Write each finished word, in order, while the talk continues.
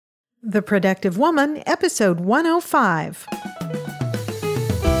The Productive Woman, Episode 105.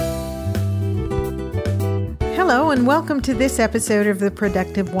 Hello and welcome to this episode of The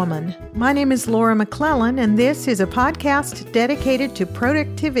Productive Woman. My name is Laura McClellan, and this is a podcast dedicated to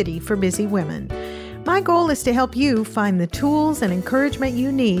productivity for busy women. My goal is to help you find the tools and encouragement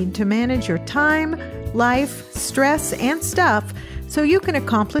you need to manage your time, life, stress, and stuff so you can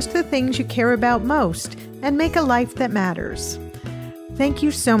accomplish the things you care about most and make a life that matters. Thank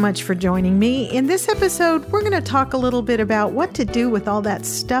you so much for joining me. In this episode, we're going to talk a little bit about what to do with all that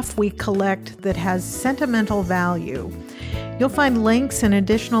stuff we collect that has sentimental value. You'll find links and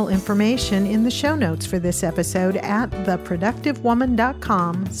additional information in the show notes for this episode at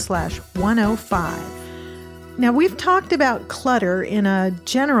theproductivewoman.com/105. Now, we've talked about clutter in a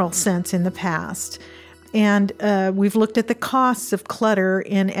general sense in the past. And we've looked at the costs of clutter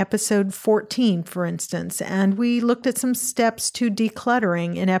in episode 14, for instance, and we looked at some steps to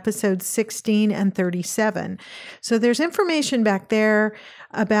decluttering in episodes 16 and 37. So there's information back there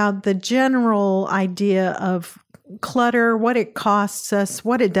about the general idea of clutter, what it costs us,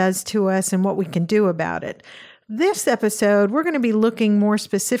 what it does to us, and what we can do about it. This episode, we're going to be looking more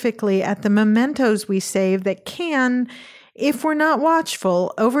specifically at the mementos we save that can, if we're not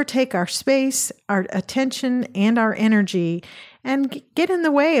watchful, overtake our space, our attention, and our energy, and get in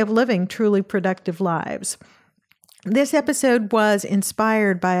the way of living truly productive lives. This episode was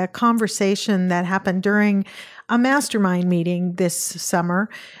inspired by a conversation that happened during a mastermind meeting this summer.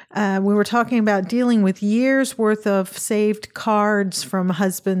 We were talking about dealing with years' worth of saved cards from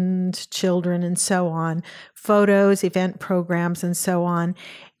husband, children, and so on, photos, event programs, and so on.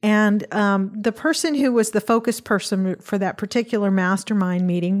 And the person who was the focus person for that particular mastermind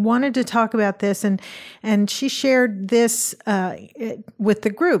meeting wanted to talk about this, and she shared this with the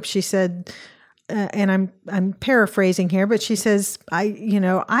group. She said, and I'm paraphrasing here, but she says,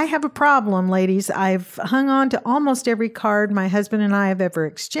 I have a problem, ladies. I've hung on to almost every card my husband and I have ever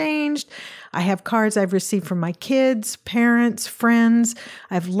exchanged. I have cards I've received from my kids, parents, friends.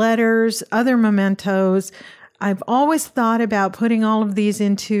 I have letters, other mementos. I've always thought about putting all of these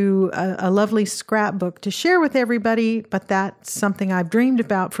into a lovely scrapbook to share with everybody, but that's something I've dreamed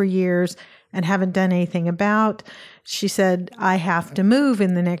about for years and haven't done anything about. She said, I have to move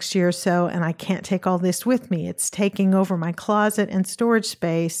in the next year or so, and I can't take all this with me. It's taking over my closet and storage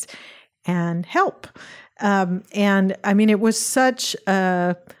space, and help. And I mean, it was such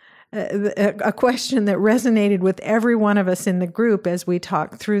a question that resonated with every one of us in the group as we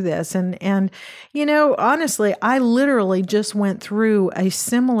talked through this. And honestly, I literally just went through a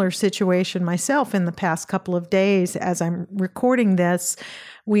similar situation myself in the past couple of days. As I'm recording this,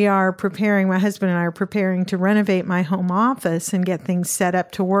 my husband and I are preparing to renovate my home office and get things set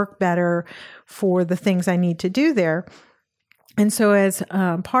up to work better for the things I need to do there. And so as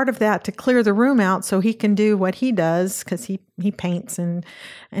part of that, to clear the room out so he can do what he does, because he paints and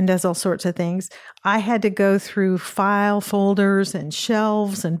does all sorts of things, I had to go through file folders and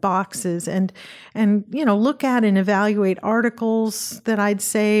shelves and boxes and look at and evaluate articles that I'd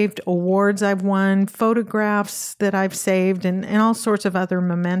saved, awards I've won, photographs that I've saved, and all sorts of other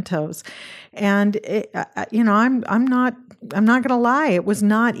mementos. And I'm not going to lie, it was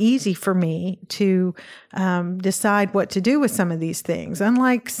not easy for me to decide what to do with some of these things.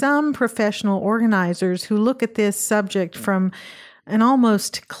 Unlike some professional organizers who look at this subject from an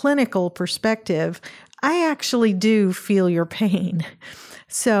almost clinical perspective, I actually do feel your pain.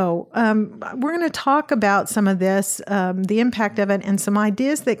 So we're going to talk about some of this, the impact of it, and some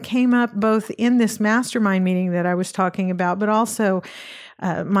ideas that came up both in this mastermind meeting that I was talking about, but also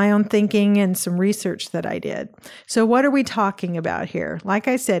my own thinking and some research that I did. So what are we talking about here? Like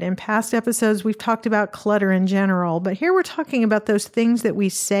I said, in past episodes, we've talked about clutter in general, but here we're talking about those things that we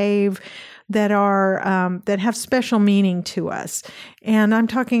save that are that have special meaning to us. And I'm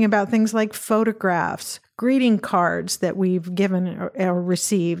talking about things like photographs, greeting cards that we've given or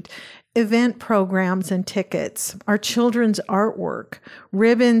received, event programs and tickets, our children's artwork,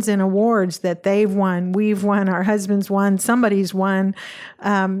 ribbons and awards that they've won, we've won, our husband's won, somebody's won,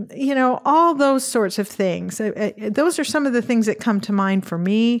 all those sorts of things. Those are some of the things that come to mind for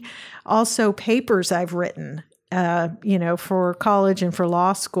me. Also, papers I've written, for college and for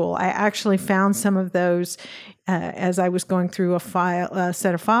law school. I actually found some of those as I was going through a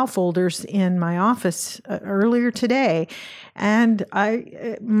set of file folders in my office earlier today. And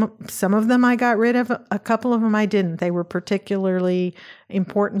some of them I got rid of, a couple of them I didn't. They were particularly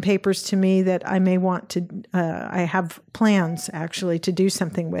important papers to me that I may want to, I have plans actually to do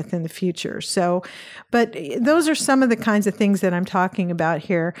something with in the future. So, but those are some of the kinds of things that I'm talking about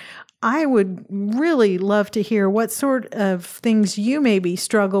here. I would really love to hear what sort of things you maybe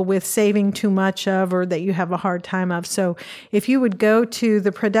struggle with saving too much of, or that you have a hard time of. So if you would go to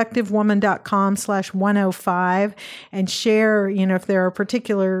theproductivewoman.com/105 and share, if there are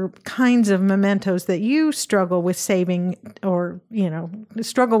particular kinds of mementos that you struggle with saving, or,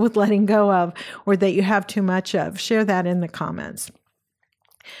 struggle with letting go of, or that you have too much of, share that in the comments.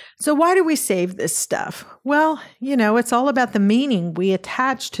 So why do we save this stuff? Well, it's all about the meaning we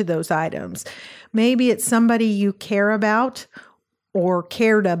attach to those items. Maybe it's somebody you care about or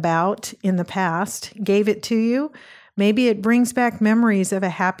cared about in the past, gave it to you. Maybe it brings back memories of a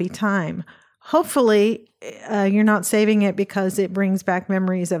happy time. Hopefully, you're not saving it because it brings back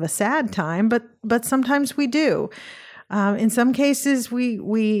memories of a sad time, but sometimes we do. In some cases,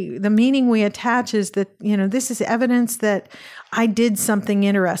 the meaning we attach is that, this is evidence that I did something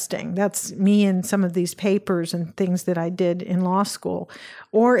interesting. That's me in some of these papers and things that I did in law school.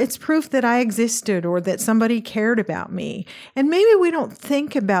 Or it's proof that I existed, or that somebody cared about me. And maybe we don't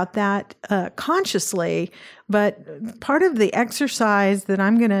think about that consciously, but part of the exercise that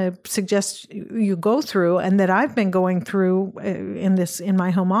I'm going to suggest you go through, and that I've been going through in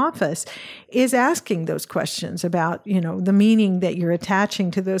my home office, is asking those questions about, the meaning that you're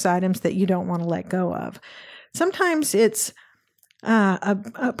attaching to those items that you don't want to let go of. Sometimes it's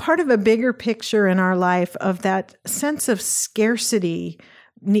a part of a bigger picture in our life of that sense of scarcity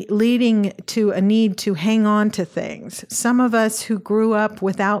leading to a need to hang on to things. Some of us who grew up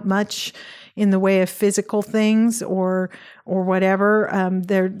without much in the way of physical things or whatever,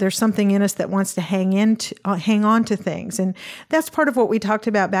 there's something in us that wants to hang on to things. And that's part of what we talked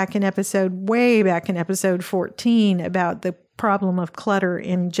about way back in episode 14, about the problem of clutter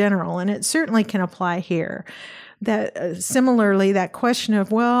in general. And it certainly can apply here. That similarly, that question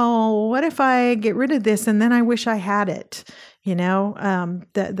of, well, what if I get rid of this and then I wish I had it?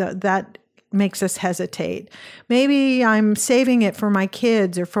 That makes us hesitate. Maybe I'm saving it for my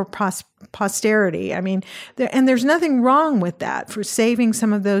kids or for posterity. I mean, there's nothing wrong with that, for saving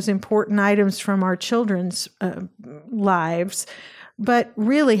some of those important items from our children's lives. But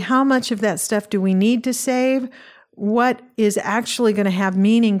really, how much of that stuff do we need to save? What is actually going to have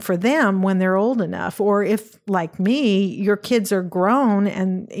meaning for them when they're old enough? Or if, like me, your kids are grown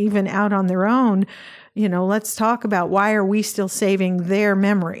and even out on their own, let's talk about, why are we still saving their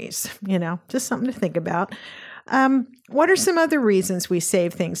memories? Just something to think about. What are some other reasons we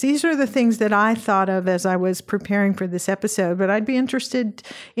save things? These are the things that I thought of as I was preparing for this episode, but I'd be interested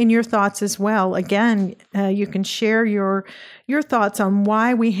in your thoughts as well. Again, you can share your thoughts on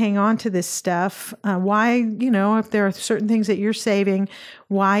why we hang on to this stuff, why, if there are certain things that you're saving,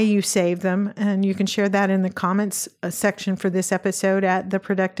 why you save them. And you can share that in the comments section for this episode at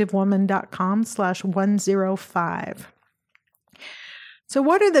theproductivewoman.com/105. So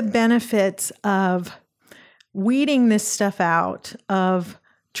what are the benefits of weeding this stuff out, of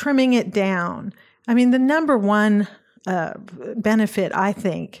trimming it down? I mean, the number one benefit, I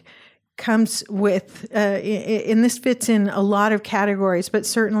think, comes with, and this fits in a lot of categories, but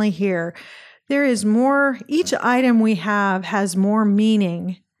certainly here, there is more, each item we have has more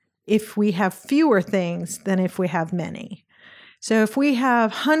meaning if we have fewer things than if we have many. So if we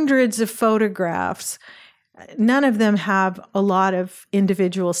have hundreds of photographs, none of them have a lot of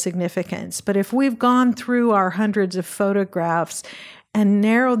individual significance. But if we've gone through our hundreds of photographs and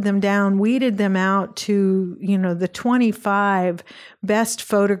narrowed them down, weeded them out to, the 25 best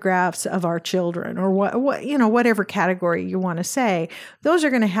photographs of our children, or whatever category you want to say, those are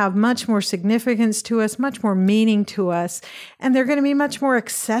going to have much more significance to us, much more meaning to us, and they're going to be much more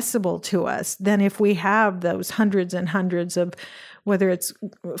accessible to us than if we have those hundreds and hundreds of, whether it's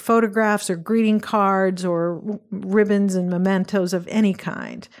photographs or greeting cards or ribbons and mementos of any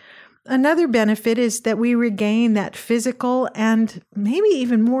kind. Another benefit is that we regain that physical and maybe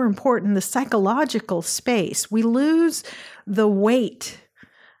even more important, the psychological space. We lose the weight,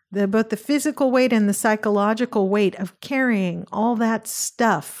 both the physical weight and the psychological weight of carrying all that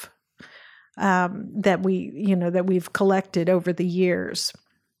stuff that we've collected over the years.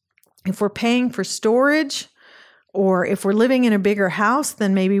 If we're paying for storage, or if we're living in a bigger house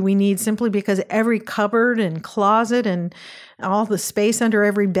than maybe we need, simply because every cupboard and closet and all the space under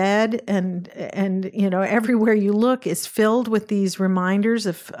every bed and everywhere you look is filled with these reminders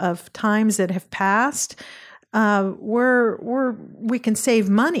of times that have passed, we can save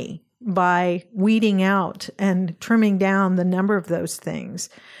money by weeding out and trimming down the number of those things.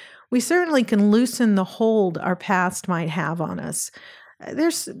 We certainly can loosen the hold our past might have on us.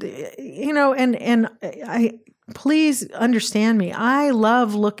 There's, and please understand me. I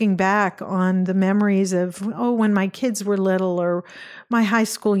love looking back on the memories of, when my kids were little, or my high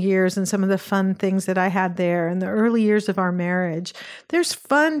school years and some of the fun things that I had there, and the early years of our marriage. There's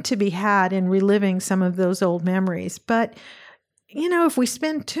fun to be had in reliving some of those old memories. But, if we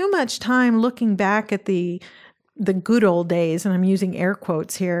spend too much time looking back at the good old days, and I'm using air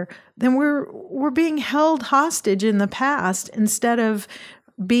quotes here, then we're being held hostage in the past instead of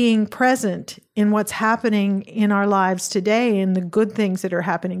being present in what's happening in our lives today and the good things that are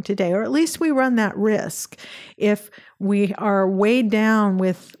happening today. Or at least we run that risk if we are weighed down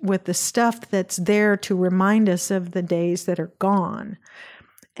with the stuff that's there to remind us of the days that are gone.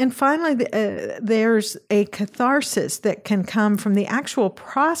 And finally, there's a catharsis that can come from the actual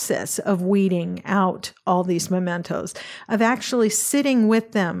process of weeding out all these mementos, of actually sitting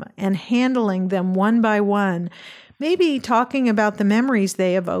with them and handling them one by one, maybe talking about the memories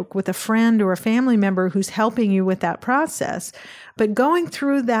they evoke with a friend or a family member who's helping you with that process, but going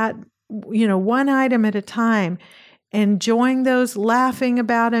through that, one item at a time, enjoying those, laughing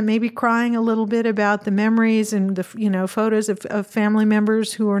about it, maybe crying a little bit about the memories and the, photos of family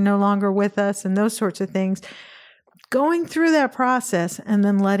members who are no longer with us and those sorts of things. Going through that process and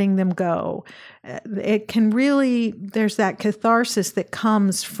then letting them go. It can really, there's that catharsis that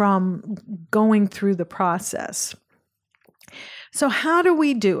comes from going through the process. So how do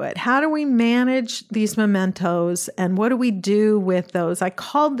we do it? How do we manage these mementos, and what do we do with those? I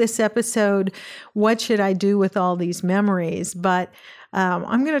called this episode, "What Should I Do with All These Memories?" But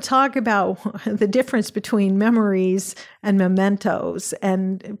I'm going to talk about the difference between memories and mementos,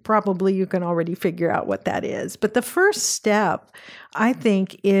 and probably you can already figure out what that is. But the first step, I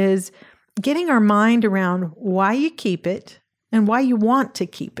think, is getting our mind around why you keep it and why you want to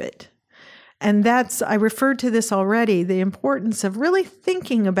keep it. And I referred to this already, the importance of really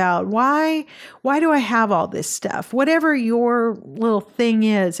thinking about why do I have all this stuff? Whatever your little thing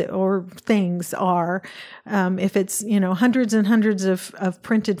is or things are, if it's, hundreds and hundreds of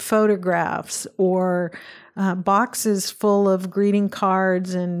printed photographs or boxes full of greeting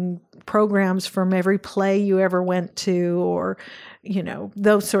cards and programs from every play you ever went to, or,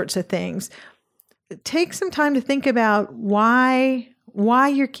 those sorts of things. Take some time to think about why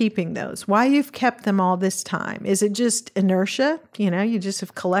you're keeping those, why you've kept them all this time. Is it just inertia? You just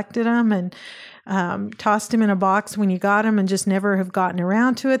have collected them and tossed them in a box when you got them and just never have gotten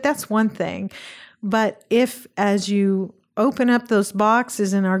around to it. That's one thing. But if, as you open up those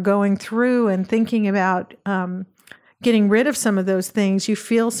boxes and are going through and thinking about getting rid of some of those things, you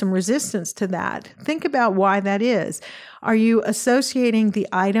feel some resistance to that. Think about why that is. Are you associating the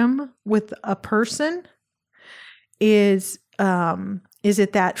item with a person? Is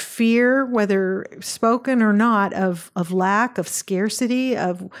it that fear, whether spoken or not, of lack, of scarcity,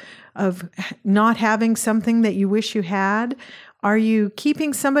 of not having something that you wish you had? Are you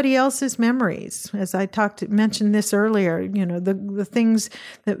keeping somebody else's memories? As I mentioned this earlier, the things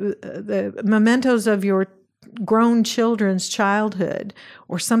the mementos of your grown children's childhood,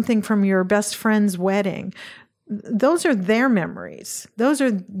 or something from your best friend's wedding. Those are their memories. Those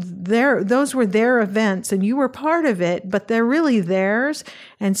were their events, and you were part of it, but they're really theirs.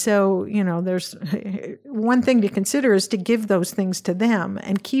 And so, there's one thing to consider is to give those things to them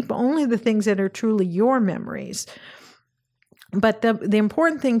and keep only the things that are truly your memories. But the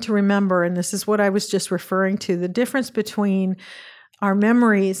important thing to remember, and this is what I was just referring to, the difference between our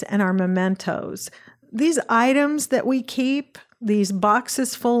memories and our mementos. These items that we keep, these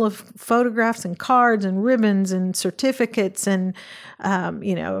boxes full of photographs and cards and ribbons and certificates and,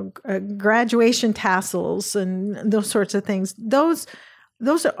 graduation tassels and those sorts of things, those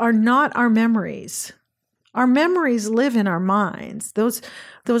are not our memories. Our memories live in our minds. Those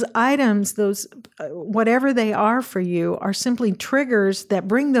items, whatever they are for you, are simply triggers that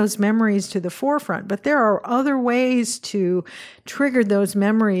bring those memories to the forefront. But there are other ways to trigger those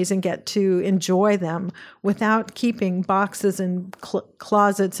memories and get to enjoy them without keeping boxes and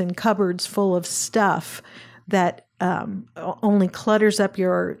closets and cupboards full of stuff that only clutters up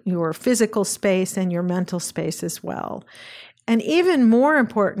your physical space and your mental space as well. And even more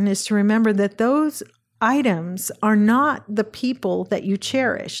important is to remember that those items are not the people that you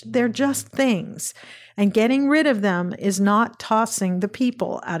cherish. They're just things. And getting rid of them is not tossing the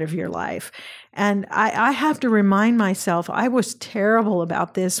people out of your life. And I have to remind myself, I was terrible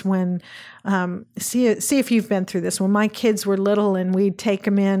about this when, see if you've been through this, when my kids were little and we'd take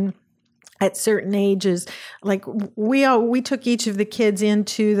them in at certain ages. Like we took each of the kids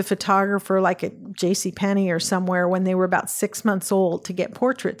into the photographer, like at JCPenney or somewhere, when they were about 6 months old to get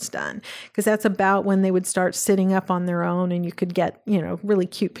portraits done, because that's about when they would start sitting up on their own and you could get, really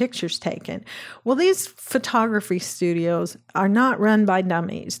cute pictures taken. Well, these photography studios are not run by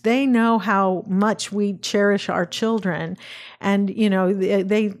dummies. They know how much we cherish our children. And,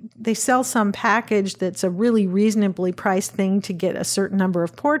 they sell some package that's a really reasonably priced thing to get a certain number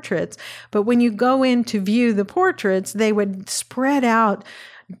of portraits. But when you go in to view the portraits, they would spread out,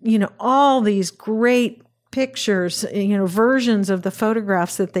 all these great pictures, versions of the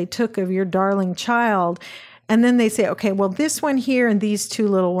photographs that they took of your darling child. And then they say, okay, well, this one here and these two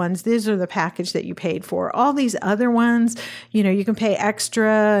little ones, these are the package that you paid for. All these other ones, you can pay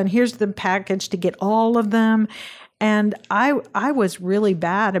extra, and here's the package to get all of them. And I was really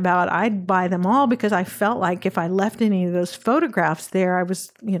bad about, I'd buy them all because I felt like if I left any of those photographs there, I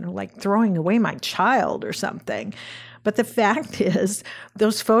was, like throwing away my child or something. But the fact is,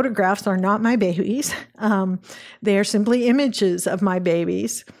 those photographs are not my babies. They are simply images of my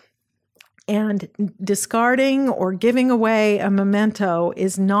babies. And discarding or giving away a memento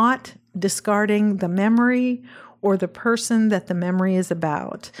is not discarding the memory or the person that the memory is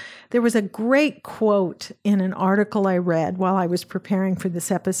about. There was a great quote in an article I read while I was preparing for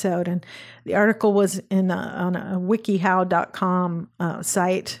this episode, and the article was on a wikihow.com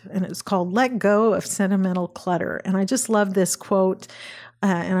site, and it's called "Let Go of Sentimental Clutter." And I just love this quote,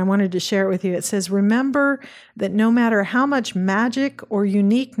 and I wanted to share it with you. It says, "Remember that no matter how much magic or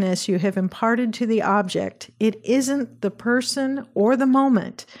uniqueness you have imparted to the object, it isn't the person or the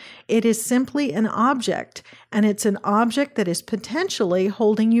moment. It is simply an object, and it's an object that is potentially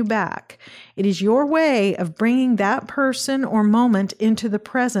holding you back. It is your way of bringing that person or moment into the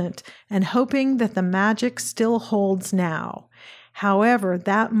present and hoping that the magic still holds now. However,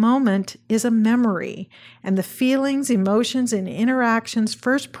 that moment is a memory, and the feelings, emotions, and interactions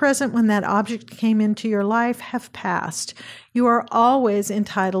first present when that object came into your life have passed. You are always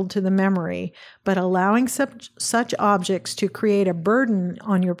entitled to the memory, but allowing such objects to create a burden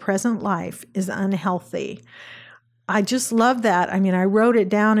on your present life is unhealthy." I just love that. I mean, I wrote it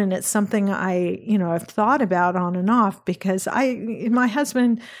down, and it's something I've thought about on and off, because my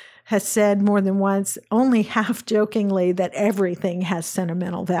husband has said more than once, only half jokingly, that everything has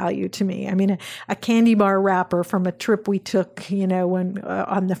sentimental value to me. I mean, a candy bar wrapper from a trip we took, when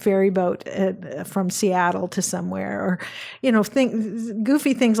on the ferry boat from Seattle to somewhere, or,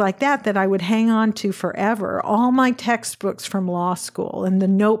 goofy things like that I would hang on to forever. All my textbooks from law school and the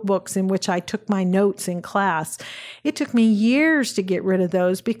notebooks in which I took my notes in class. It took me years to get rid of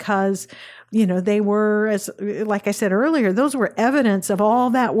those because they were, like I said earlier, those were evidence of all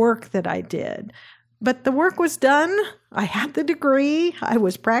that work that I did. But the work was done. I had the degree. I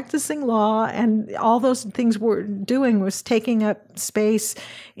was practicing law, and all those things we're doing was taking up space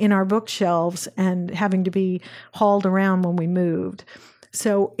in our bookshelves and having to be hauled around when we moved.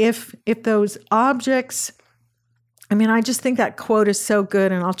 So if those objects, I just think that quote is so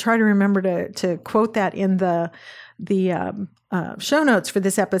good, and I'll try to remember to quote that in the show notes for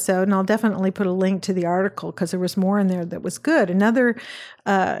this episode, and I'll definitely put a link to the article because there was more in there that was good. Another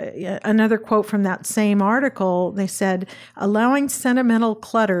quote from that same article, they said, "Allowing sentimental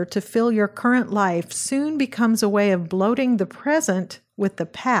clutter to fill your current life soon becomes a way of bloating the present with the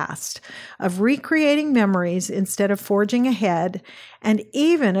past, of recreating memories instead of forging ahead, and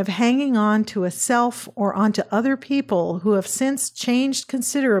even of hanging on to a self or onto other people who have since changed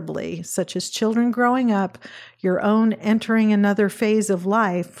considerably, such as children growing up, your own entering another phase of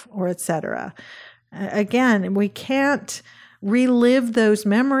life, or etc." Again, we can't relive those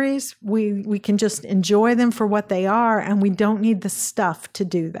memories. We can just enjoy them for what they are, and we don't need the stuff to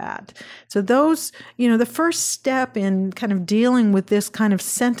do that. So those, the first step in kind of dealing with this kind of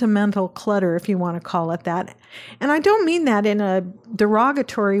sentimental clutter, if you want to call it that, and I don't mean that in a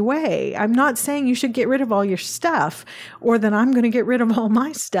derogatory way. I'm not saying you should get rid of all your stuff or that I'm going to get rid of all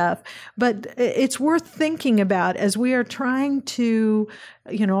my stuff, but it's worth thinking about as we are trying to,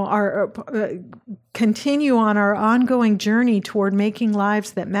 continue on our ongoing journey toward making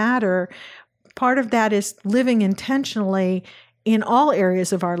lives that matter. Part of that is living intentionally in all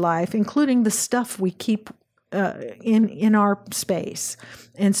areas of our life, including the stuff we keep in our space.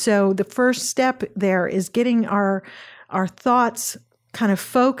 And so the first step there is getting our thoughts kind of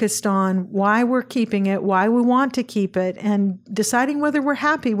focused on why we're keeping it, why we want to keep it, and deciding whether we're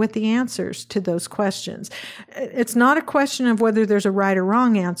happy with the answers to those questions. It's not a question of whether there's a right or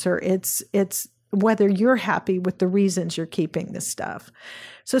wrong answer. It's whether you're happy with the reasons you're keeping this stuff.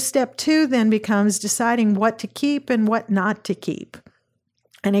 So step 2 then becomes deciding what to keep and what not to keep.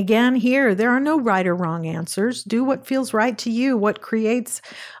 And again, here, there are no right or wrong answers. Do what feels right to you, what creates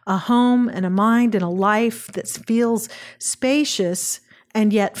a home and a mind and a life that feels spacious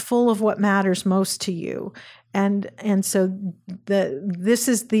and yet full of what matters most to you. And so this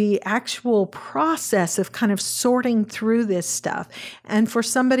is the actual process of kind of sorting through this stuff. And for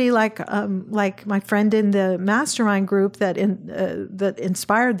somebody like my friend in the mastermind group that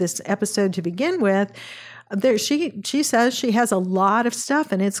inspired this episode to begin with, she says she has a lot of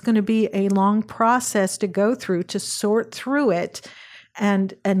stuff, and it's going to be a long process to go through to sort through it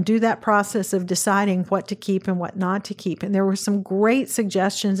and do that process of deciding what to keep and what not to keep. And there were some great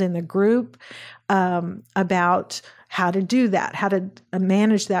suggestions in the group about how to do that, how to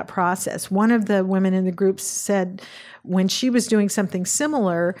manage that process. One of the women in the group said when she was doing something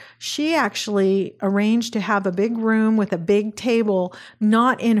similar, she actually arranged to have a big room with a big table,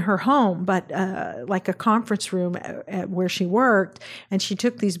 not in her home, but like a conference room at where she worked. And she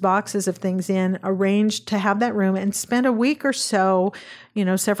took these boxes of things in, arranged to have that room, and spent a week or so,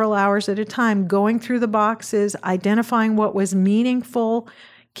 several hours at a time, going through the boxes, identifying what was meaningful,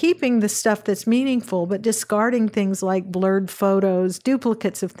 keeping the stuff that's meaningful, but discarding things like blurred photos,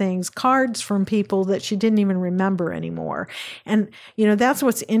 duplicates of things, cards from people that she didn't even remember anymore. And, that's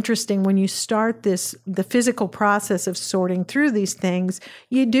what's interesting when you start the physical process of sorting through these things,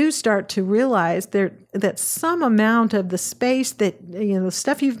 you do start to realize that some amount of the space that, the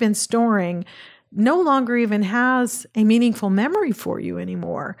stuff you've been storing no longer even has a meaningful memory for you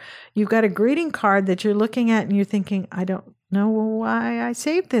anymore. You've got a greeting card that you're looking at and you're thinking, I don't know why I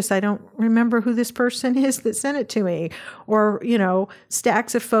saved this. I don't remember who this person is that sent it to me. Or,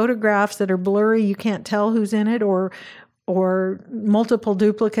 stacks of photographs that are blurry. You can't tell who's in it, or multiple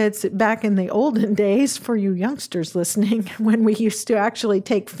duplicates back in the olden days for you youngsters listening, when we used to actually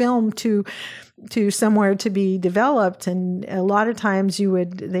take film to somewhere to be developed. And a lot of times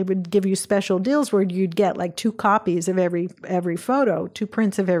they would give you special deals where you'd get like 2 copies of every photo, 2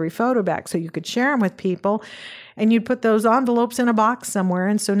 prints of every photo back, so you could share them with people. And you'd put those envelopes in a box somewhere.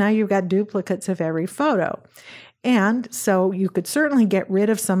 And so now you've got duplicates of every photo. And so you could certainly get rid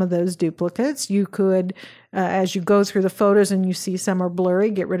of some of those duplicates. You could, as you go through the photos and you see some are blurry,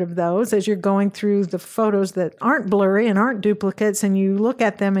 get rid of those. As you're going through the photos that aren't blurry and aren't duplicates, and you look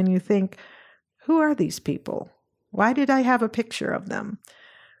at them and you think, who are these people? Why did I have a picture of them?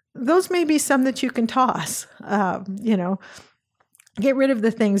 Those may be some that you can toss, Get rid of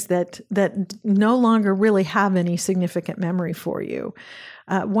the things that no longer really have any significant memory for you.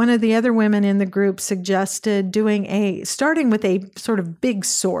 One of the other women in the group suggested starting with a sort of big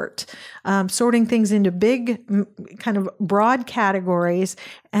sort, sorting things into big kind of broad categories,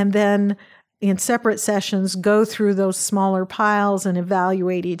 and then in separate sessions, go through those smaller piles and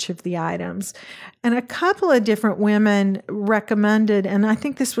evaluate each of the items. And a couple of different women recommended, and I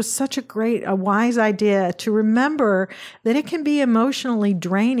think this was such a wise idea, to remember that it can be emotionally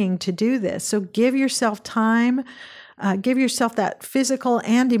draining to do this. So give yourself time, give yourself that physical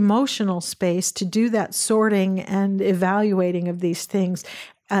and emotional space to do that sorting and evaluating of these things.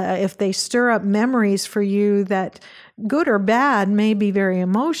 If they stir up memories for you that, good or bad, may be very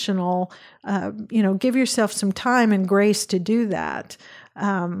emotional, give yourself some time and grace to do that.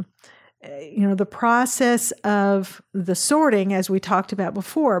 The process of the sorting, as we talked about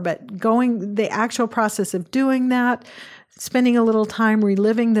before, but the actual process of doing that, spending a little time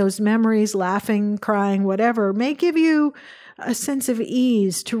reliving those memories, laughing, crying, whatever, may give you a sense of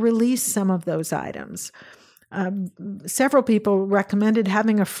ease to release some of those items. Several people recommended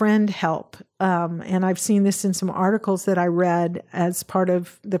having a friend help. And I've seen this in some articles that I read as part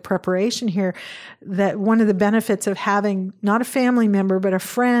of the preparation here, that one of the benefits of having not a family member, but a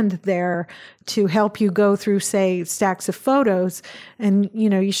friend there to help you go through, say, stacks of photos, and,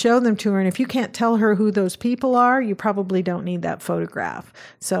 you show them to her. And if you can't tell her who those people are, you probably don't need that photograph.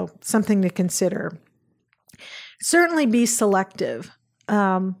 So something to consider. Certainly be selective.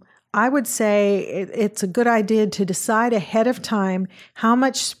 I would say it's a good idea to decide ahead of time how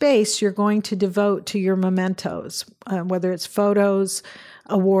much space you're going to devote to your mementos, whether it's photos,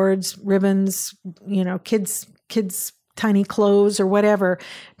 awards, ribbons, kids' tiny clothes or whatever.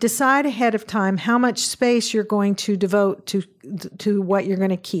 Decide ahead of time how much space you're going to devote to what you're going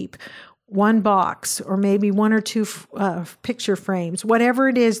to keep. One box, or maybe 1 or 2 picture frames, whatever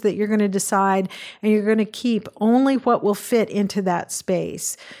it is that you're going to decide, and you're going to keep only what will fit into that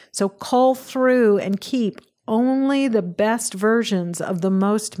space. So cull through and keep only the best versions of the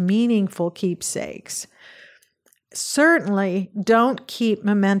most meaningful keepsakes. Certainly don't keep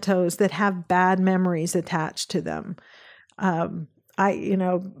mementos that have bad memories attached to them.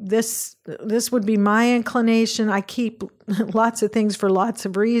 this would be my inclination. I keep lots of things for lots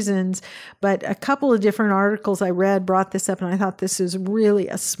of reasons, but a couple of different articles I read brought this up, and I thought this is really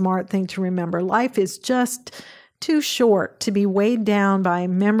a smart thing to remember. Life is just too short to be weighed down by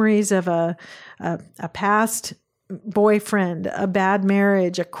memories of a past boyfriend, a bad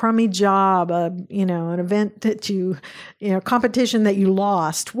marriage, a crummy job, an event that competition that you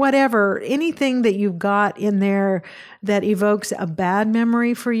lost, whatever, anything that you've got in there that evokes a bad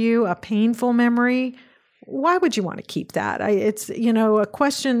memory for you, a painful memory. Why would you want to keep that? It's a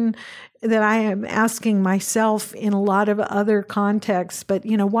question that I am asking myself in a lot of other contexts, but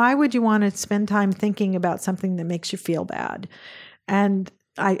why would you want to spend time thinking about something that makes you feel bad? And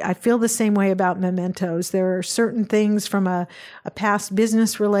I feel the same way about mementos. There are certain things from a past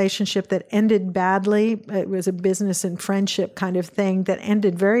business relationship that ended badly. It was a business and friendship kind of thing that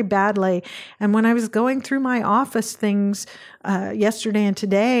ended very badly. And when I was going through my office things yesterday and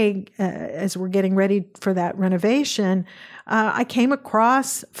today, as we're getting ready for that renovation, I came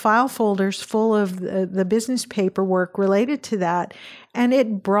across file folders full of the business paperwork related to that. And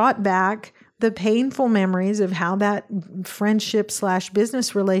it brought back the painful memories of how that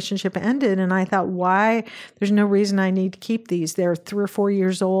friendship/business relationship ended. And I thought, why? There's no reason I need to keep these. They're 3 or 4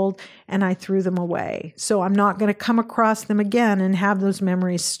 years old, and I threw them away. So I'm not going to come across them again and have those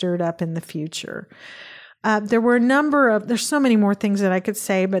memories stirred up in the future. There were there's so many more things that I could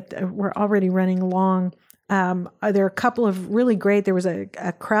say, but we're already running along. There are a couple of really great, there was a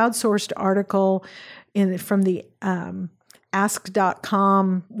crowdsourced article from the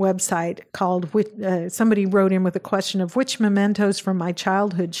ask.com website called, somebody wrote in with a question of which mementos from my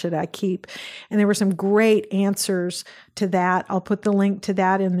childhood should I keep? And there were some great answers to that. I'll put the link to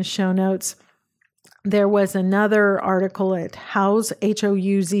that in the show notes. There was another article at houzz.com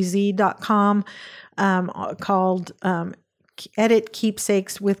called Edit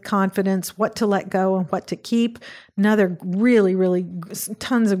Keepsakes with Confidence, What to Let Go and What to Keep. Another really, really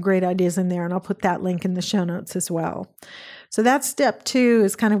tons of great ideas in there, and I'll put that link in the show notes as well. So that's step 2,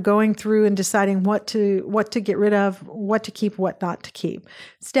 is kind of going through and deciding what to get rid of, what to keep, what not to keep.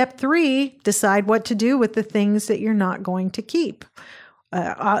 Step 3, decide what to do with the things that you're not going to keep.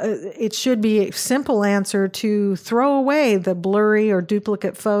 It should be a simple answer to throw away the blurry or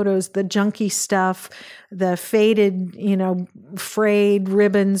duplicate photos, the junky stuff, the faded, frayed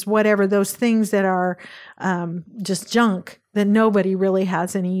ribbons, whatever, those things that are just junk that nobody really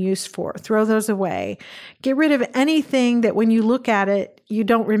has any use for. Throw those away. Get rid of anything that when you look at it, you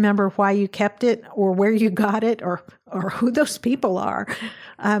don't remember why you kept it or where you got it or who those people are.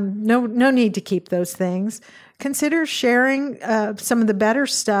 No need to keep those things. Consider sharing some of the better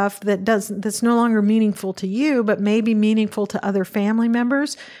stuff that's no longer meaningful to you, but maybe meaningful to other family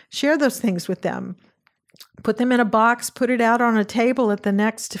members. Share those things with them. Put them in a box, put it out on a table at the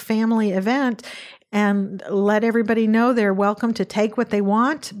next family event, and let everybody know they're welcome to take what they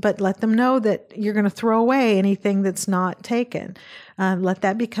want, but let them know that you're going to throw away anything that's not taken. Let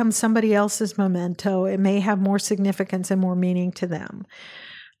that become somebody else's memento. It may have more significance and more meaning to them.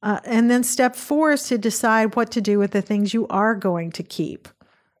 And then step 4 is to decide what to do with the things you are going to keep.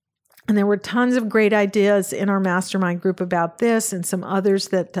 And there were tons of great ideas in our mastermind group about this and some others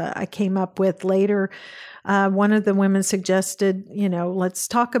that I came up with later. One of the women suggested, let's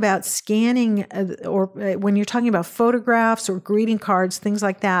talk about scanning or when you're talking about photographs or greeting cards, things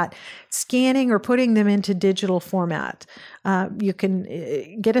like that, scanning or putting them into digital format. You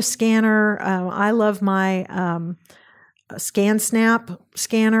can get a scanner. I love my ScanSnap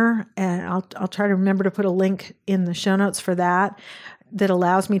scanner, and I'll try to remember to put a link in the show notes for that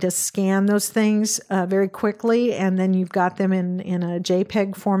allows me to scan those things very quickly, and then you've got them in a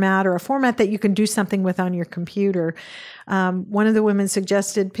JPEG format or a format that you can do something with on your computer. One of the women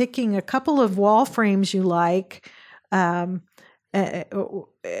suggested picking a couple of wall frames you like, the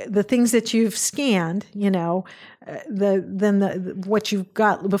things that you've scanned, what you've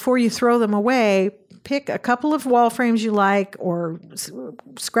got before you throw them away. Pick a couple of wall frames you like or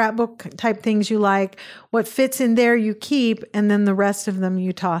scrapbook type things you like. What fits in there you keep, and then the rest of them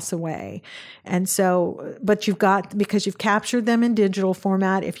you toss away. And so, but because you've captured them in digital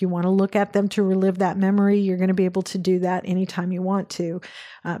format, if you want to look at them to relive that memory, you're going to be able to do that anytime you want to.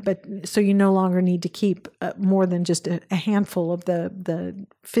 But so you no longer need to keep more than just a handful of the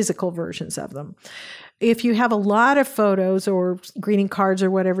physical versions of them. If you have a lot of photos or greeting cards or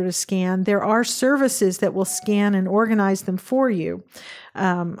whatever to scan, there are services services that will scan and organize them for you.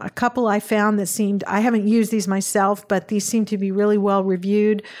 A couple I found that I haven't used these myself, but these seem to be really well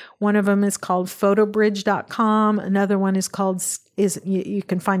reviewed. One of them is called photobridge.com. Another one you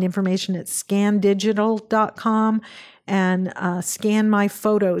can find information at scandigital.com and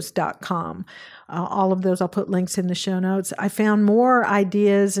scanmyphotos.com. All of those, I'll put links in the show notes. I found more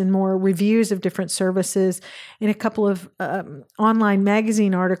ideas and more reviews of different services in a couple of online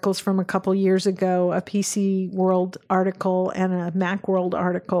magazine articles from a couple years ago, a PC World article and a Macworld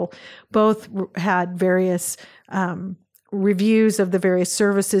article. Both had various reviews of the various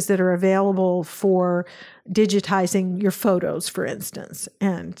services that are available for digitizing your photos, for instance.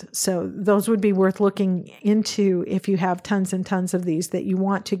 And so those would be worth looking into if you have tons and tons of these that you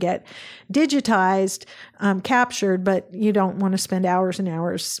want to get digitized, captured, but you don't want to spend hours and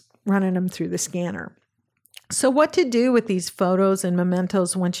hours running them through the scanner. So what to do with these photos and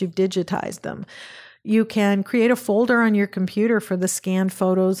mementos once you've digitized them? You can create a folder on your computer for the scanned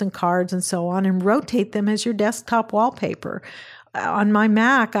photos and cards and so on and rotate them as your desktop wallpaper. On my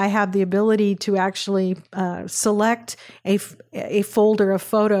Mac, I have the ability to actually select a folder of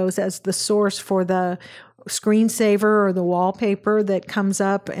photos as the source for the screensaver or the wallpaper that comes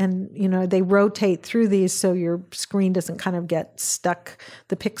up, and they rotate through these so your screen doesn't kind of get stuck,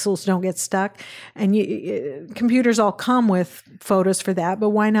 the pixels don't get stuck. And computers all come with photos for that,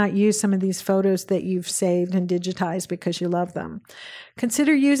 but why not use some of these photos that you've saved and digitized because you love them?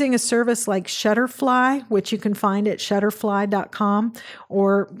 Consider using a service like Shutterfly, which you can find at shutterfly.com,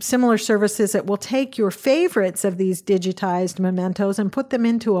 or similar services that will take your favorites of these digitized mementos and put them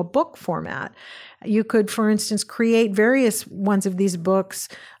into a book format. You could, for instance, create various ones of these books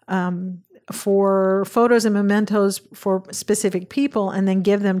for photos and mementos for specific people and then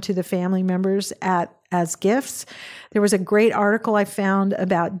give them to the family members as gifts. There was a great article I found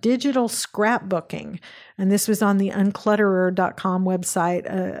about digital scrapbooking, and this was on the unclutterer.com website,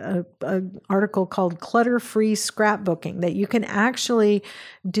 an article called Clutter-Free Scrapbooking, that you can actually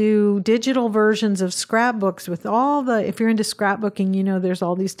do digital versions of scrapbooks with if you're into scrapbooking, there's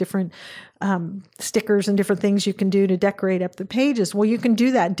all these different stickers and different things you can do to decorate up the pages. Well, you can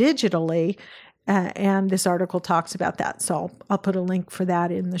do that digitally, and this article talks about that. So I'll put a link for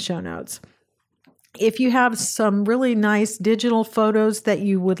that in the show notes. If you have some really nice digital photos that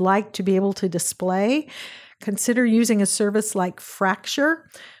you would like to be able to display, consider using a service like Fracture,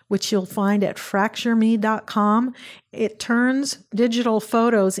 which you'll find at fractureme.com. It turns digital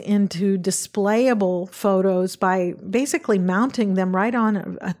photos into displayable photos by basically mounting them right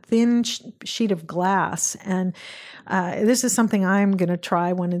on a thin sheet of glass. And this is something I'm going to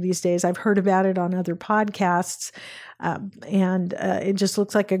try one of these days. I've heard about it on other podcasts. And it just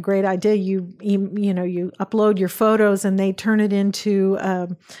looks like a great idea. You upload your photos and they turn it into,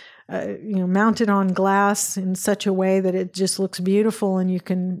 mounted on glass in such a way that it just looks beautiful, and you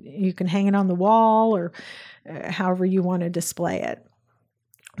can hang it on the wall or however you want to display it.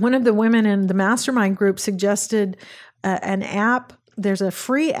 One of the women in the mastermind group suggested an app. There's a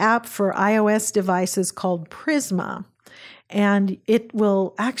free app for iOS devices called Prisma. And it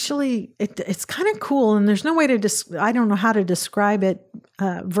will actually, it's kind of cool, and there's no way to, I don't know how to describe it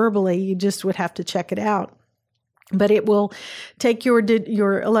verbally. You just would have to check it out. But it will take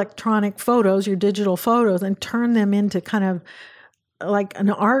your electronic photos, your digital photos, and turn them into kind of like an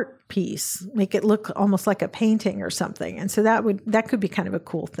art piece, make it look almost like a painting or something. And so that could be kind of a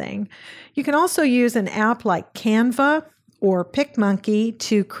cool thing. You can also use an app like Canva or PicMonkey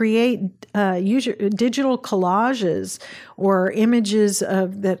to create digital collages or images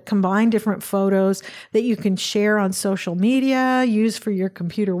that combine different photos that you can share on social media, use for your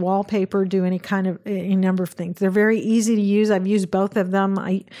computer wallpaper, do any number of things. They're very easy to use. I've used both of them.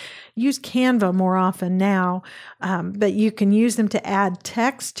 I use Canva more often now, but you can use them to add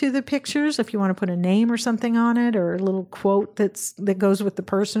text to the pictures if you want to put a name or something on it, or a little quote that goes with the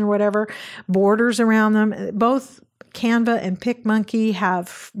person or whatever, borders around them. Both Canva and PicMonkey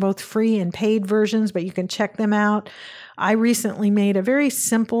have both free and paid versions, but you can check them out. I recently made a very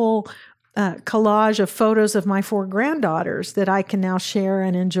simple collage of photos of my 4 granddaughters that I can now share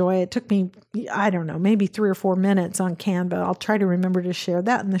and enjoy. It took me, I don't know, maybe 3 or 4 minutes on Canva. I'll try to remember to share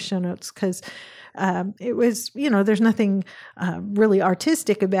that in the show notes because it was, there's nothing really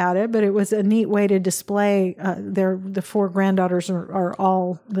artistic about it, but it was a neat way to display the 4 granddaughters are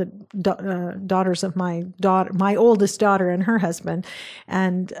all the daughters of my oldest daughter and her husband.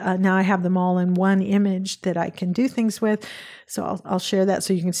 And now I have them all in one image that I can do things with. So I'll share that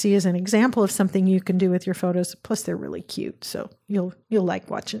so you can see as an example of something you can do with your photos. Plus they're really cute. So you'll like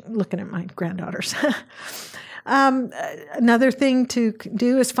looking at my granddaughters. Another thing to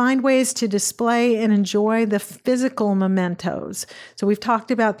do is find ways to display and enjoy the physical mementos. So we've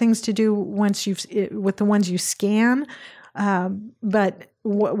talked about things to do with the ones you scan, but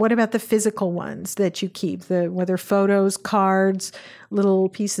what about the physical ones that you keep? Whether photos, cards, little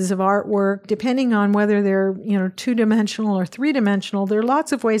pieces of artwork, depending on whether they're 2-dimensional or 3-dimensional, there are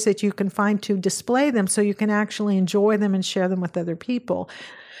lots of ways that you can find to display them so you can actually enjoy them and share them with other people.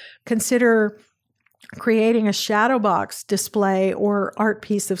 Consider creating a shadow box display or art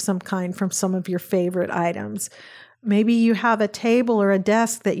piece of some kind from some of your favorite items. Maybe you have a table or a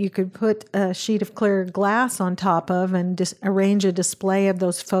desk that you could put a sheet of clear glass on top of and arrange a display of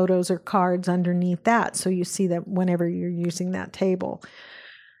those photos or cards underneath that so you see that whenever you're using that table.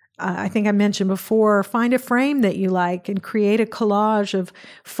 I think I mentioned before, find a frame that you like and create a collage of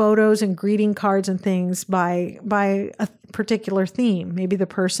photos and greeting cards and things by a particular theme. Maybe the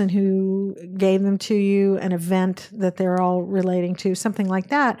person who gave them to you, an event that they're all relating to, something like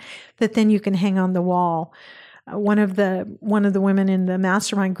that then you can hang on the wall. One of the women in the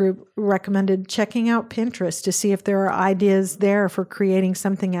mastermind group recommended checking out Pinterest to see if there are ideas there for creating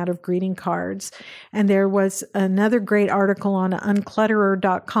something out of greeting cards. And there was another great article on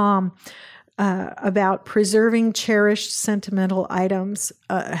unclutterer.com about preserving cherished sentimental items.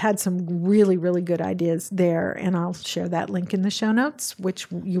 Had some really, really good ideas there. And I'll share that link in the show notes, which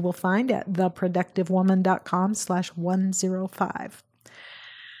you will find at theproductivewoman.com/105.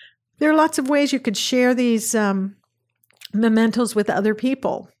 There are lots of ways you could share these mementos with other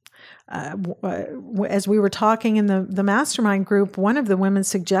people. As we were talking in the mastermind group, one of the women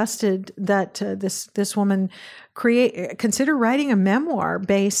suggested that this woman consider writing a memoir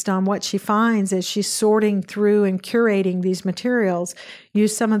based on what she finds as she's sorting through and curating these materials.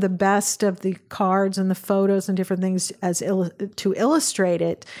 Use some of the best of the cards and the photos and different things to illustrate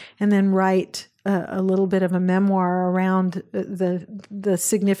it, and then write a little bit of a memoir around the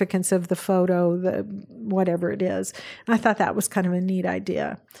significance of the photo, whatever it is. And I thought that was kind of a neat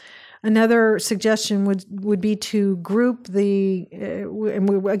idea. Another suggestion would be to group we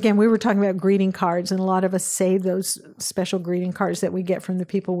were talking about greeting cards, and a lot of us save those special greeting cards that we get from the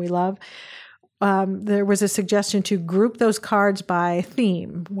people we love. There was a suggestion to group those cards by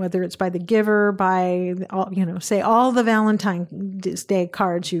theme, whether it's by the giver, by, say all the Valentine's Day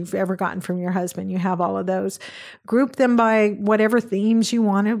cards you've ever gotten from your husband. You have all of those. Group them by whatever themes you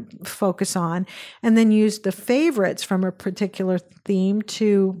want to focus on, and then use the favorites from a particular theme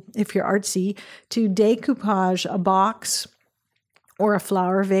to, if you're artsy, to decoupage a box or a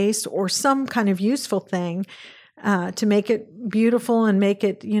flower vase or some kind of useful thing to make it beautiful and make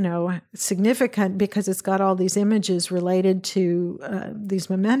it, significant because it's got all these images related to these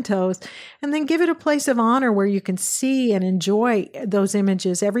mementos, and then give it a place of honor where you can see and enjoy those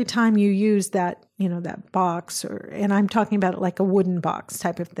images every time you use that, that box, and I'm talking about it like a wooden box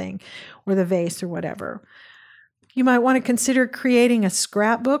type of thing, or the vase or whatever. You might want to consider creating a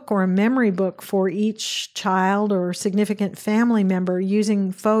scrapbook or a memory book for each child or significant family member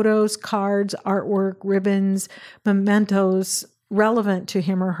using photos, cards, artwork, ribbons, mementos relevant to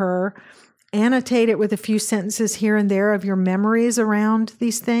him or her. Annotate it with a few sentences here and there of your memories around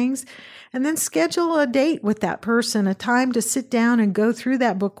these things. And then schedule a date with that person, a time to sit down and go through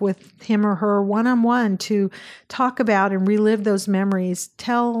that book with him or her one-on-one to talk about and relive those memories.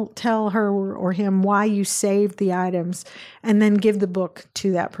 Tell her or him why you saved the items, and then give the book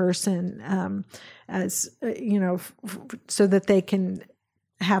to that person so that they can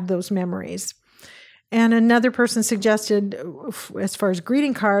have those memories. And another person suggested, as far as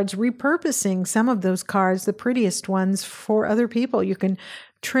greeting cards, repurposing some of those cards, the prettiest ones, for other people. You can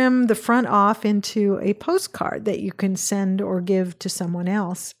trim the front off into a postcard that you can send or give to someone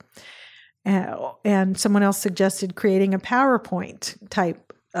else. And someone else suggested creating a PowerPoint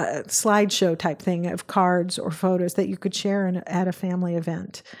type, slideshow type thing of cards or photos that you could share at a family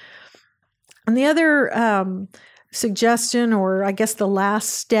event. And the other suggestion, or I guess the last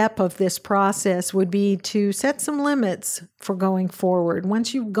step of this process, would be to set some limits for going forward.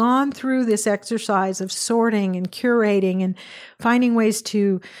 Once you've gone through this exercise of sorting and curating and finding ways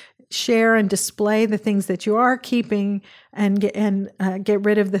to share and display the things that you are keeping and get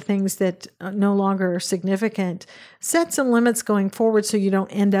rid of the things that no longer are significant, set some limits going forward so you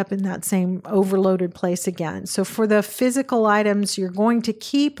don't end up in that same overloaded place again. So for the physical items you're going to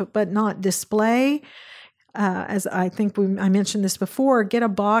keep but not display, as I think I mentioned this before, get a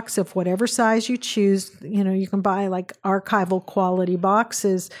box of whatever size you choose. You can buy like archival quality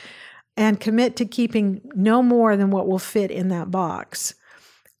boxes and commit to keeping no more than what will fit in that box.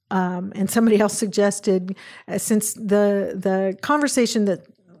 And somebody else suggested, since the conversation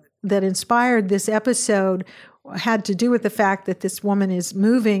that inspired this episode had to do with the fact that this woman is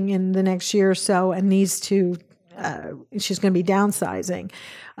moving in the next year or so and needs to, she's going to be downsizing.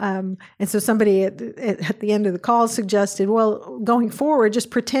 And so somebody at the end of the call suggested, well, going forward,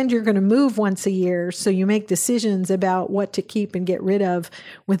 just pretend you're going to move once a year so you make decisions about what to keep and get rid of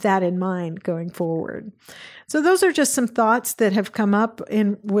with that in mind going forward. So those are just some thoughts that have come up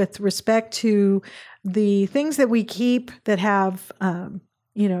with respect to the things that we keep that have,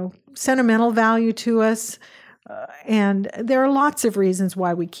 sentimental value to us. And there are lots of reasons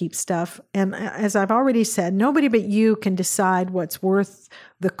why we keep stuff. And as I've already said, nobody but you can decide what's worth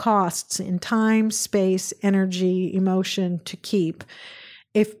the costs in time, space, energy, emotion to keep.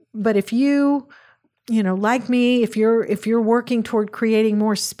 But if you, like me, if you're working toward creating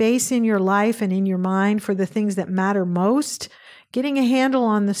more space in your life and in your mind for the things that matter most, getting a handle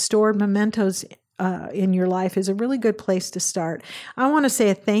on the stored mementos in your life is a really good place to start. I want to say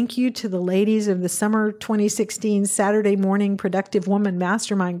a thank you to the ladies of the Summer 2016 Saturday Morning Productive Woman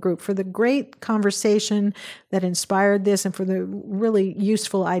Mastermind Group for the great conversation that inspired this and for the really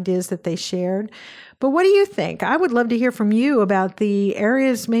useful ideas that they shared. But what do you think? I would love to hear from you about the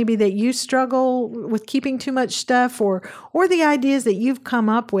areas maybe that you struggle with keeping too much stuff or the ideas that you've come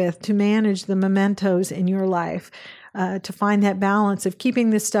up with to manage the mementos in your life. To find that balance of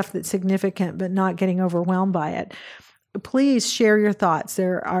keeping this stuff that's significant but not getting overwhelmed by it. Please share your thoughts.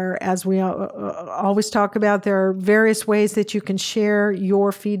 There are, as we always talk about, there are various ways that you can share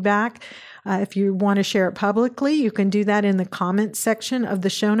your feedback. If you want to share it publicly, you can do that in the comments section of the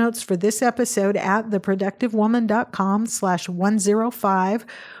show notes for this episode at theproductivewoman.com/105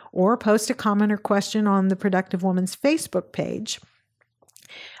 or post a comment or question on the Productive Woman's Facebook page.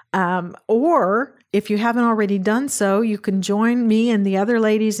 Or if you haven't already done so, you can join me and the other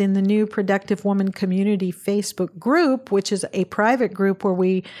ladies in the new Productive Woman Community Facebook group, which is a private group where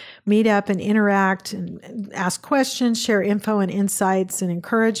we meet up and interact and ask questions, share info and insights and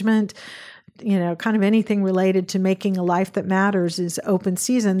encouragement. Kind of anything related to making a life that matters is open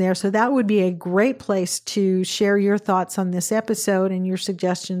season there. So that would be a great place to share your thoughts on this episode and your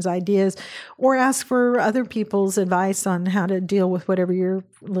suggestions, ideas, or ask for other people's advice on how to deal with whatever your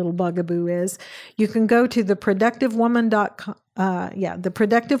little bugaboo is. You can go to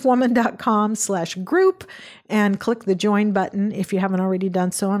theproductivewoman.com/group and click the join button if you haven't already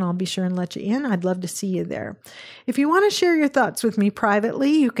done so, and I'll be sure and let you in. I'd love to see you there. If you want to share your thoughts with me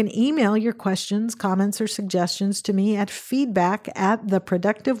privately, you can email your questions, comments, or suggestions to me at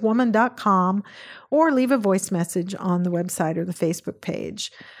feedback@theproductivewoman.com or leave a voice message on the website or the Facebook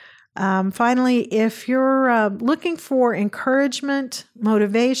page. Finally, if you're looking for encouragement,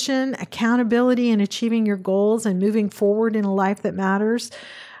 motivation, accountability in achieving your goals and moving forward in a life that matters,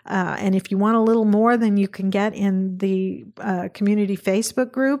 and if you want a little more than you can get in the community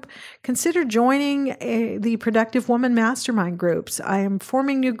Facebook group, consider joining the Productive Woman Mastermind groups. I am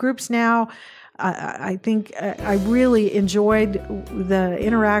forming new groups now. I think I really enjoyed the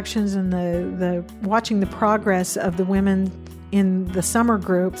interactions and the watching the progress of the women in the summer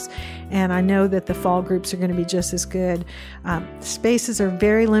groups, and I know that the fall groups are going to be just as good. Spaces are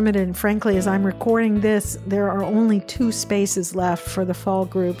very limited, and frankly, as I'm recording this, there are only 2 spaces left for the fall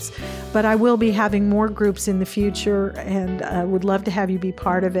groups, but I will be having more groups in the future, and would love to have you be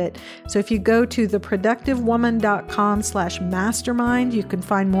part of it. So if you go to theproductivewoman.com/mastermind, you can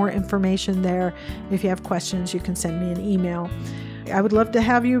find more information there. If you have questions, you can send me an email. I would love to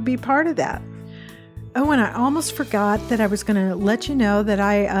have you be part of that. Oh, and I almost forgot that I was going to let you know that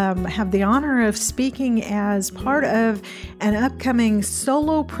I have the honor of speaking as part of an upcoming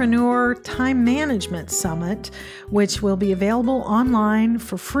Solopreneur Time Management Summit, which will be available online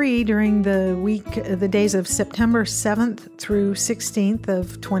for free during the days of September 7th through 16th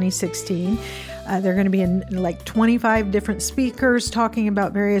of 2016. They're going to be in like 25 different speakers talking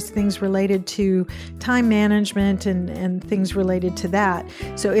about various things related to time management and things related to that.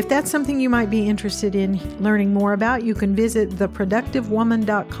 So if that's something you might be interested in learning more about, you can visit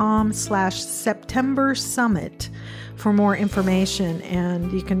theproductivewoman.com/September Summit for more information,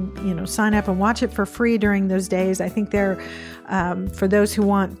 and you can sign up and watch it for free during those days. I think they're for those who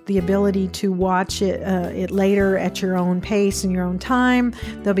want the ability to watch it later at your own pace and your own time.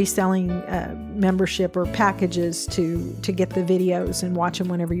 They'll be selling membership or packages to get the videos and watch them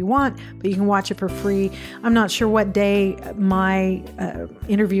whenever you want, but you can watch it for free. I'm not sure what day my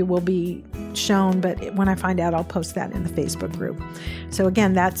interview will be shown, but when I find out, I'll post that in the Facebook group. So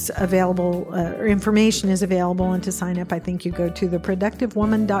again, that's available, or information is available, and to sign up, I think you go to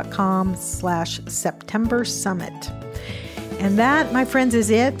theproductivewoman.com/September Summit. And that, my friends,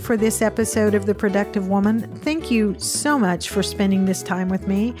 is it for this episode of The Productive Woman. Thank you so much for spending this time with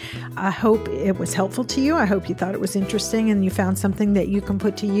me. I hope it was helpful to you. I hope you thought it was interesting and you found something that you can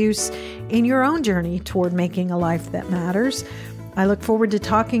put to use in your own journey toward making a life that matters. I look forward to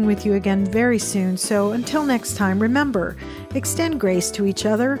talking with you again very soon. So until next time, remember, extend grace to each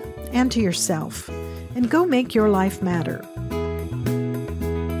other and to yourself, and go make your life matter.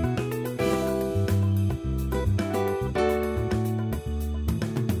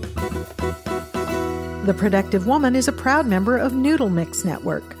 The Productive Woman is a proud member of Noodle Mix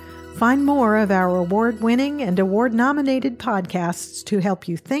Network. Find more of our award-winning and award-nominated podcasts to help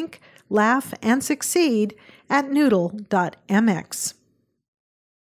you think, laugh, and succeed at noodle.mx.